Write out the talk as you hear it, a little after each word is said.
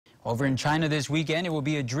Over in China this weekend, it will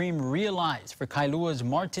be a dream realized for Kailua's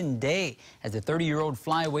Martin Day, as the 30-year-old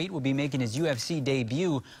flyweight will be making his UFC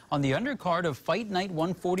debut on the undercard of Fight Night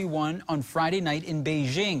 141 on Friday night in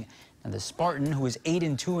Beijing. And the Spartan, who is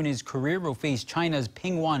 8-2 in his career, will face China's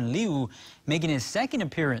Pingwan Liu, making his second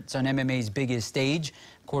appearance on MMA's biggest stage.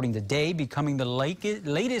 According to Day, becoming the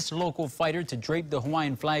latest local fighter to drape the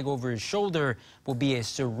Hawaiian flag over his shoulder will be a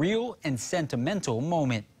surreal and sentimental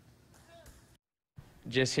moment.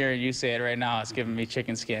 Just hearing you say it right now, it's giving me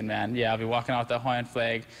chicken skin, man. Yeah, I'll be walking out with the Hawaiian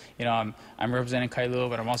flag. You know, I'm representing Kailua,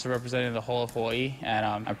 but I'm also representing the whole of Hawaii, and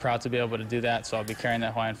I'm proud to be able to do that, so I'll be carrying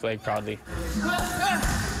that Hawaiian flag proudly.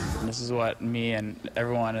 And this is what me and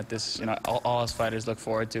everyone at this, all us fighters look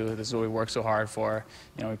forward to. This is what we work so hard for.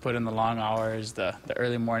 You know, we put in the long hours, the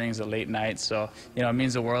early mornings, the late nights. So, it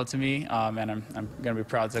means the world to me, and I'm going to be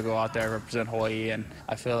proud to go out there and represent Hawaii. And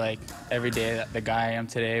I feel like every day that the guy I am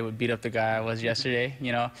today would beat up the guy I was yesterday,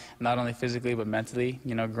 not only physically but mentally,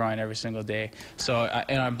 growing every single day. So,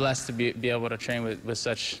 I'm blessed to be able to train with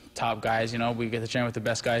such top guys. We get to train with the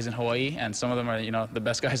best guys in Hawaii, and some of them are, the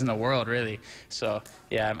best guys in the world, really. So,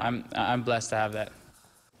 yeah, I'm blessed to have that.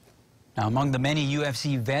 Now, among the many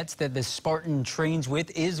UFC vets that the Spartan trains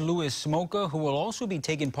with is Louis Smolka, who will also be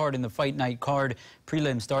taking part in the Fight Night card.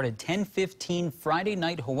 Prelims start at 10:15 Friday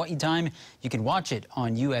night Hawaii time. You can watch it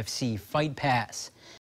on UFC Fight Pass.